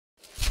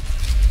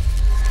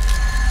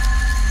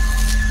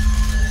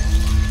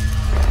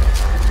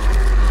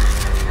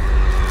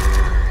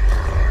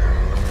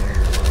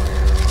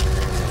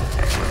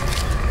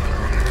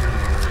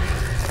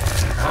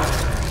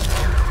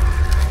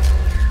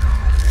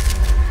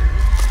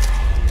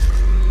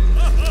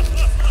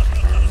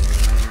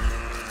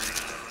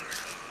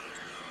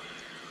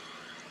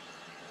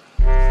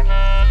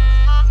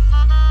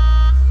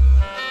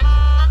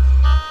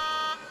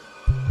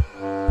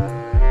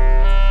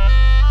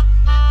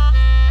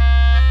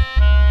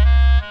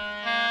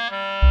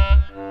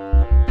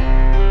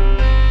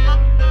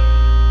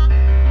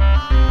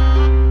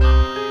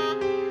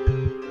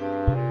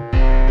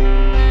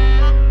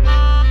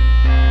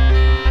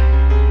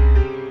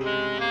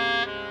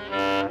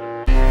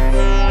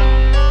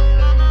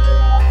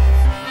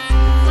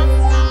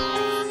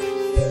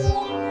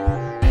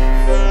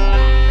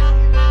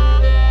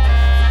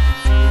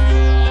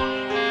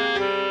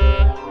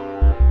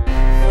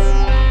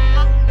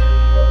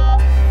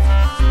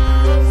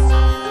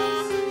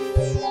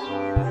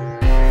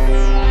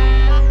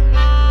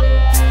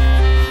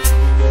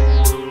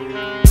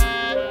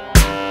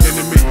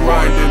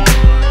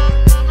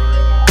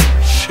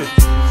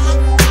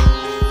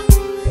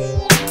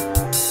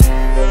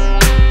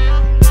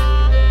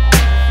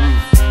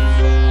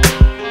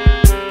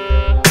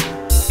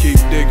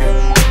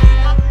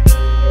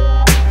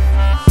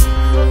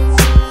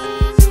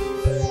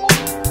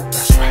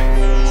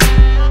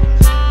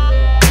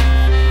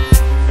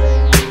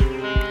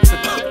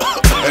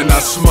and I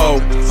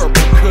smoke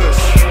purple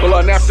kush,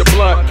 blunt after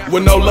blunt,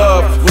 with no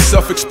love, was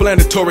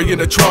self-explanatory in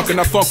the trunk. And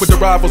I funk with the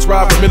rivals,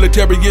 rival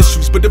military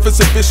issues. But if it's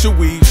official,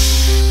 we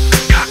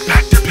cock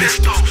back the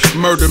pistols,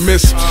 murder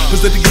missiles,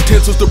 presenting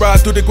utensils to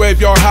ride through the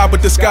graveyard high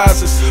with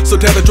disguises. So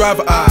tell the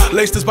driver I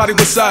laced his body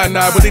with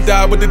cyanide. When he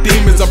died with the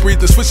demons, I'm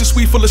breathing swishes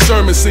sweet full of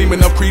Sherman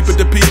semen. I'm creeping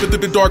to peeping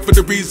through the dark for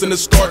the reason to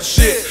start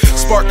shit.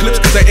 Spark clips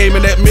cause they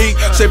aiming at me,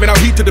 shaving out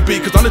heat to the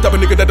beat. Cause I'm the type of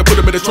nigga that'll put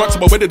him in the trunk. So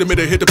I waited a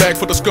minute, hit the bag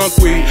for the skunk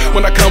weed.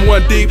 When I come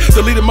one deep,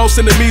 deleting most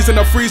enemies and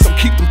I freeze them.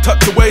 Keep them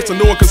tucked away so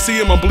no one can see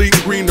them. I'm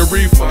bleeding green to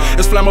reefer.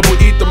 It's flammable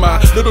ether.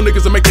 My little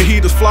niggas that make the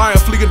heaters fly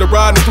and fleeing the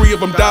ride. And 3 of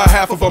them die,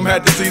 half of them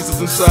had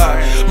diseases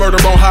inside. Murder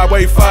on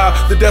Highway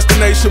 5, the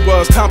destination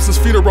was Thompson's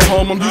funeral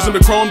home. I'm using the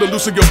chrome to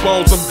loosen your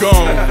bones, I'm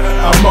gone.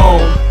 I'm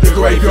on the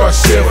graveyard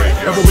shift,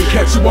 and when we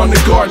catch you on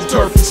the garden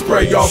turf, we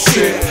spray y'all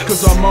shit.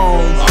 Cause I'm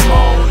on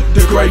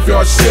the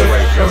graveyard shift,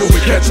 and when we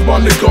catch you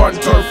on the garden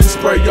turf, we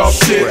spray y'all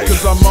shit.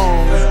 Cause I'm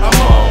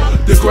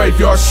on the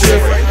graveyard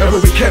shift, and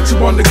when we catch you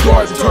on the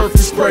garden turf, we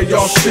spray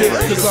y'all shit.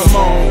 Cause I'm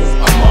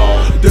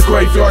on the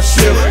graveyard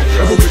shift,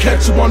 and when we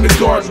catch you on the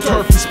garden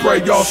turf, we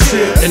spray y'all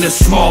shit. In this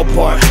small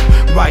part,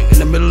 right in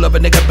the middle of a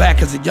nigga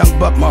back, as a young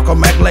buck, Marco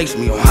Mac laced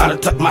me on how to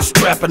tuck my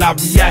strap, and I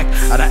react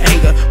out of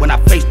anger when I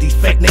face these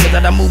fake niggas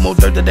that I move more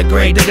dirt to the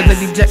grave. Niggas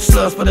that eject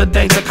slugs for the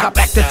danger, cop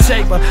back the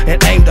chamber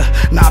and aim the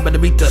knob to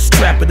beat the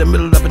strap in the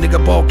middle of a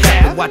nigga ball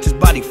cap and watch his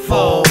body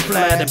fall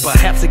flat. And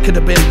perhaps it could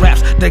have been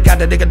raps that got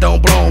the nigga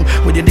don't blown.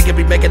 When your nigga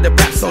be making the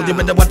rap songs, you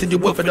better watch it, you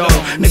woof it on.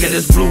 Nigga,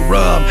 this blue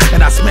rum,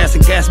 and I smash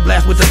and gas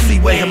blast with the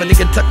seaway. Have a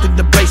nigga tucked in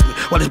the basement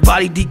while his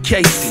body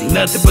decays.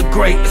 Nothing but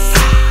greatness.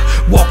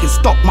 Walk and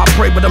stalk my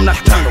prey, but I'm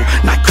nocturnal,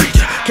 not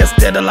creature. Catch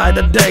dead the light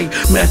of day,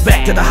 man,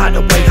 back to the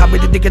hideaway. How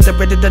many niggas are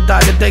ready to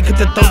die today? Cause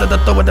they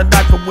throw the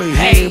knife away.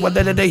 Hey, what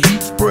did they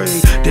heat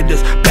spray? Did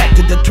this back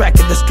to the track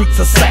in the streets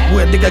of sack,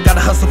 where a nigga gotta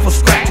hustle for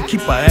scratch to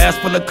keep her ass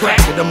full of crack.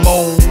 And I'm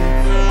on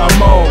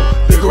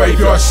the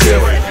graveyard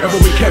shift, and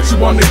when we catch you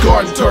on the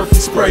garden turf, we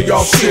spray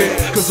y'all shit.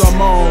 Cause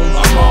I'm on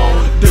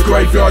the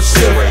graveyard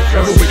shift,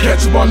 and when we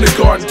catch you on the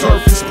garden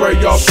turf, we spray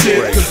y'all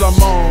shit. Cause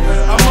I'm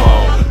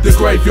on the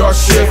graveyard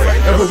shift,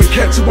 and when we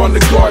catch you on the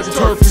garden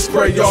turf, we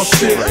spray y'all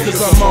shit. Cause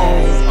I'm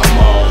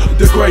on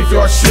the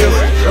graveyard shift,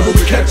 and when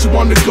we catch you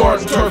on the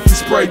garden turf, we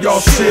spray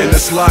y'all shit. And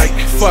it's like,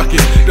 fuck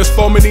it, there's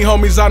so many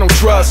homies I don't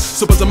trust,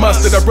 so it's a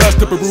must that I rust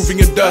to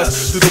Peruvian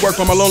dust. Do the work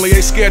for my lonely,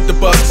 ain't scared to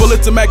bust.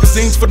 Bullets and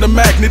magazines for the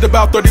Mac, need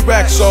about 30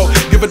 racks, so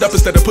give it up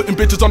instead of putting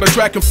bitches on the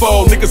track and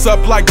fold. Niggas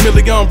up like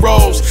million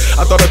rolls.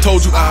 I thought I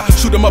told you I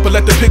shoot them up and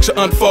let the picture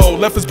unfold.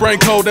 Left his brain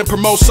cold and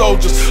promote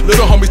soldiers.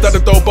 Little homies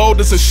started to throw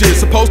boulders and shit.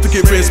 Supposed to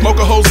get rid, smoke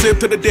a whole zip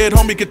to the dead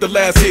homie, get the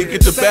last hit,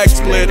 get your back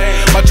split.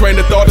 My train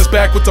of thought is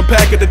backwards, I'm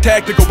packing the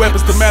tactical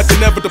weapons to match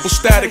inevitable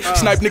static.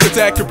 Snipe niggas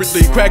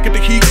accurately, cracking the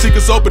heat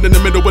seekers open in the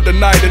middle of the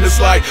night. And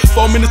it's like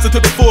 4 minutes into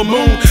the full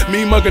moon,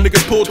 me mugging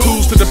niggas pull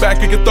tools to the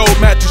back of your throat,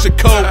 matches your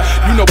coat.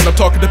 You know what I'm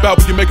talking about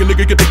when you make a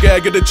nigga get the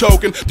gag and the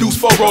choking. Deuce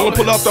 4 roll and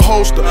pull out the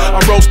holster.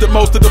 I'm roasted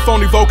most of the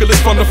phony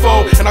vocalists from the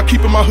foe, and I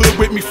keep in my hood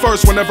with me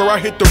first whenever I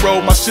hit the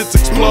road, my shits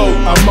explode.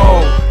 I'm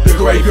on the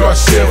graveyard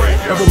shift,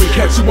 and when we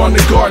catch you on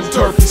the garden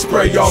turf, we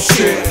spray y'all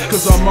shit.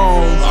 Cause I'm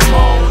on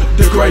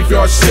the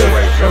graveyard shift,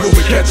 and when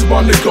we catch you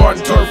on the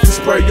garden turf, we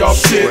spray y'all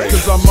shit.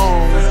 Cause I'm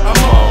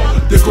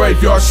on the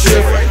graveyard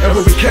shift, and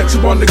when we catch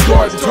you on the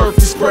garden turf,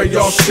 we spray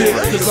y'all shit.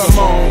 Cause I'm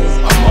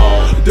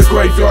on the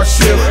graveyard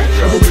shift,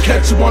 and when we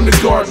catch you on the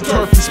garden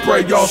turf, we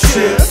spray y'all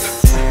shit.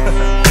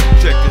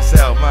 Check this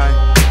out, man.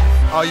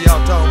 All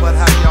y'all talking about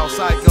how y'all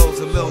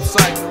psychos and little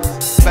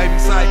psychos, baby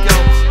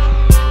psychos.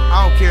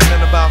 I don't care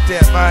nothing about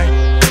that, man.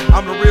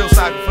 I'm the real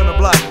psycho from the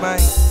block,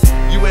 man.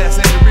 US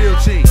ain't the real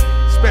G,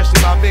 especially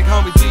my big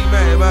homie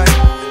G-Macc, man.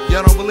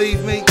 Y'all don't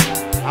believe me?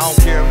 I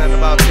don't care nothing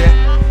about that.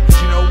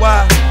 Cause you know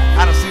why?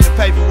 I done seen the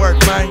paperwork,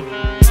 man.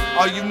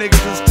 All you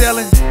niggas is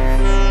telling,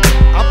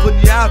 I'm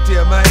putting you out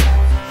there, man.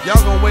 Y'all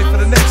gonna wait for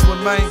the next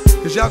one, man.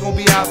 Cause y'all gonna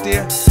be out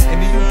there, and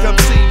then you can come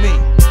see me.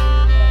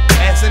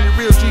 Ask any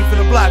real G for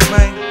the block,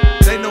 man.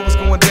 They know what's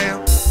going down.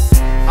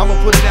 I'ma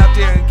put it out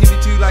there and give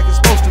it to you like it's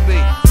supposed to be.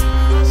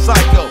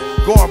 Psycho,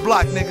 Guard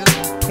Block, nigga.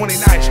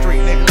 29th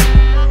Street, nigga.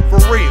 For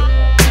real.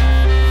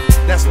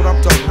 That's what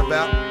I'm talking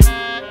about.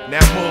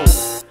 Now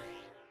move.